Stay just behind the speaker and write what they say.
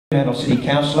Fremantle City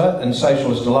Councillor and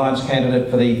Socialist Alliance candidate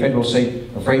for the federal seat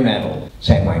of Fremantle,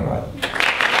 Sam Wainwright.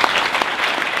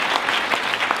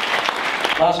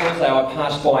 Last Wednesday I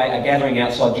passed by a gathering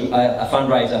outside a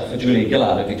fundraiser for Julia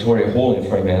Gillard at Victoria Hall in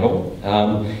Fremantle,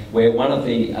 where one of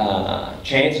the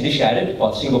chants initiated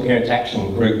by the Single Parents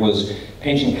Action Group was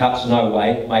pension cuts, no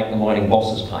way, make the mining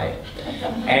bosses pay.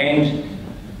 And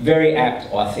very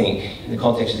apt, I think, in the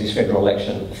context of this federal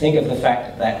election. Think of the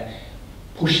fact that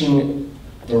pushing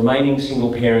the remaining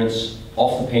single parents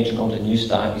off the pension onto New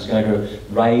Start is going to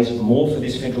raise more for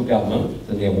this federal government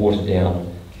than their watered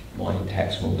down mining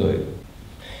tax will do.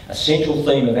 A central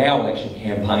theme of our election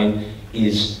campaign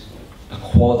is a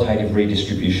qualitative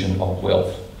redistribution of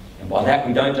wealth. And by that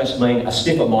we don't just mean a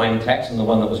stiffer mining tax than the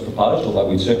one that was proposed, although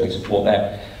we'd certainly support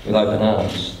that with open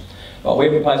arms. But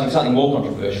we're proposing something more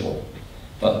controversial,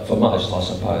 but for most, I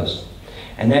suppose.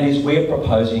 And that is, we're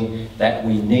proposing that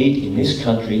we need in this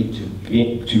country to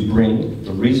bring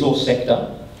the resource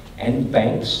sector and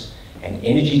banks and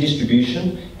energy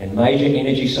distribution and major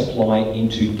energy supply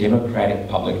into democratic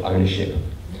public ownership.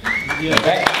 Yeah.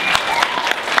 That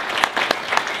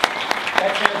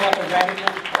sounds like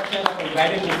a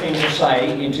radical thing to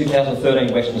say in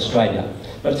 2013 Western Australia,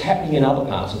 but it's happening in other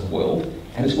parts of the world.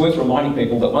 And it's worth reminding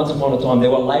people that once upon a time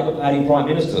there were Labor Party Prime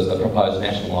Ministers that proposed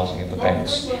nationalising of the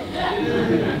banks.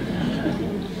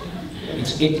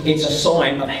 It's a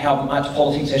sign of how much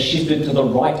politics has shifted to the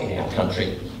right in our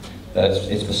country, that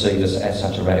it's perceived as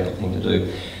such a radical thing to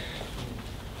do.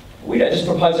 We don't just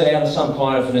propose it out of some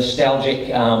kind of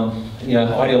nostalgic,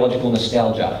 ideological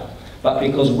nostalgia, but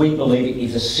because we believe it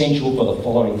is essential for the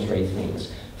following three things.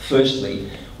 Firstly,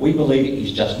 we believe it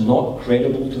is just not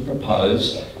credible to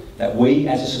propose that we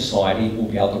as a society will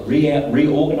be able to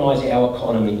reorganise our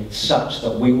economy such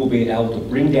that we will be able to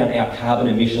bring down our carbon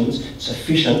emissions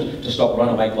sufficient to stop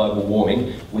runaway global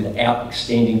warming without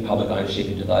extending public ownership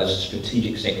into those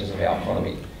strategic sectors of our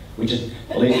economy. We just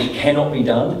believe it cannot be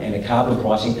done, and a carbon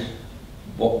pricing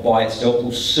by itself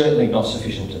will certainly not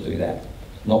sufficient to do that,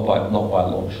 not by a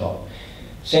long shot.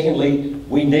 Secondly,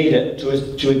 we need it to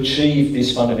achieve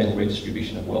this fundamental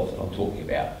redistribution of wealth that I'm talking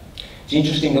about. It's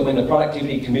interesting that when the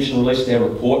Productivity Commission released their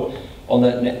report on the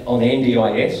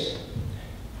NDIS,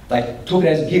 they took it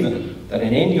as given that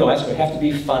an NDIS would have to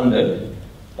be funded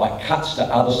by cuts to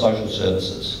other social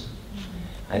services.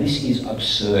 And this is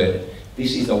absurd.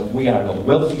 We are in a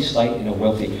wealthy state in a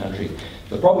wealthy country.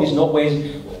 The problem is not where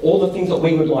all the things that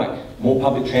we would like, more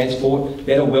public transport,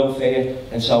 better welfare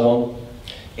and so on,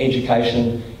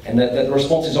 education, and the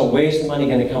response is, oh, where's the money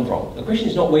going to come from? The question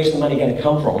is not where's the money going to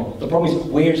come from, the problem is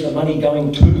where's the money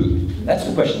going to? That's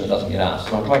the question that doesn't get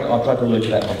asked, and I tried to allude to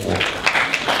that before.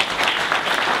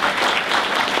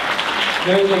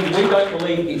 Thirdly, we don't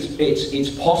believe it's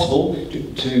possible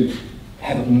to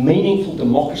have meaningful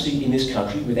democracy in this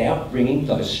country without bringing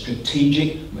those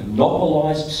strategic,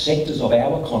 monopolised sectors of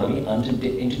our economy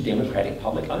into democratic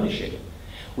public ownership.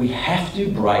 We have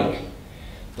to break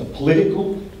the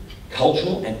political,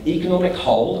 cultural and economic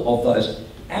hold of those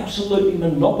absolutely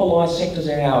monopolised sectors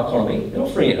in our economy. They're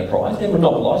not free enterprise, they're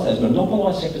monopolised, those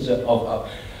monopolised sectors of our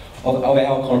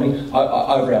economy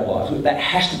over our lives. That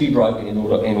has to be broken in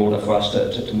order for us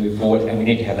to move forward, and we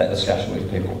need to have that discussion with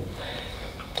people.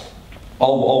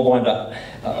 I'll wind up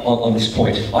on this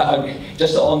point.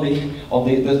 Just on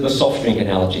the soft drink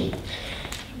analogy.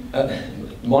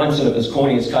 Mine's sort of as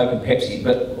corny as Coke and Pepsi,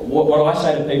 but what I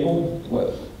say to people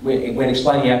when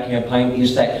explaining our campaign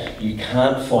is that you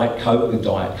can't fight Coke with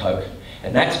Diet Coke.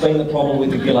 And that's been the problem with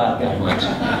the Gillard government.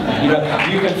 You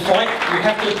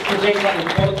have to present something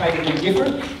qualitatively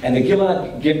different, and the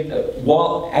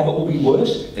while Abbott will be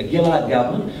worse, the Gillard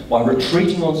government, by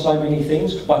retreating on so many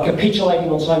things, by capitulating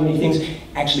on so many things,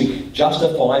 actually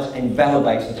justifies and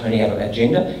validates the Tony Abbott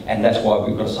agenda, and that's why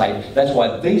we've got to say, that's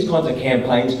why these kinds of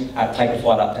campaigns take a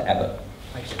fight up to Abbott.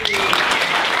 Thanks.